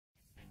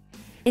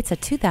It's a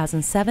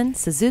 2007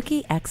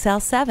 Suzuki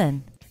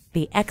XL7.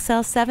 The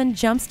XL7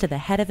 jumps to the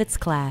head of its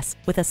class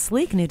with a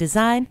sleek new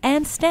design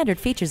and standard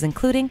features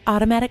including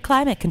automatic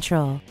climate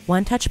control,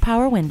 one-touch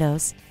power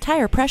windows,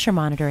 tire pressure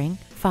monitoring,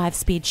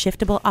 5-speed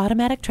shiftable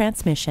automatic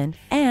transmission,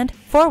 and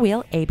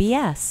 4-wheel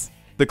ABS.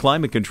 The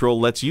climate control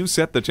lets you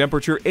set the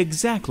temperature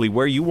exactly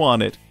where you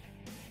want it.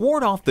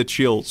 Ward off the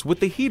chills with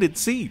the heated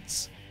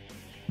seats.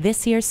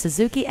 This year's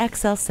Suzuki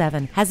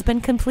XL7 has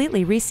been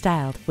completely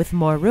restyled with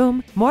more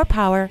room, more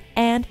power,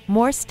 and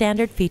more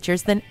standard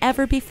features than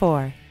ever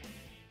before.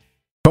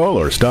 Call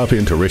or stop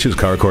in to Rich's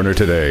Car Corner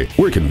today.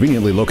 We're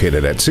conveniently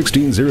located at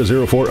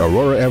 16004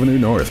 Aurora Avenue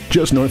North,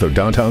 just north of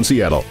downtown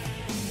Seattle.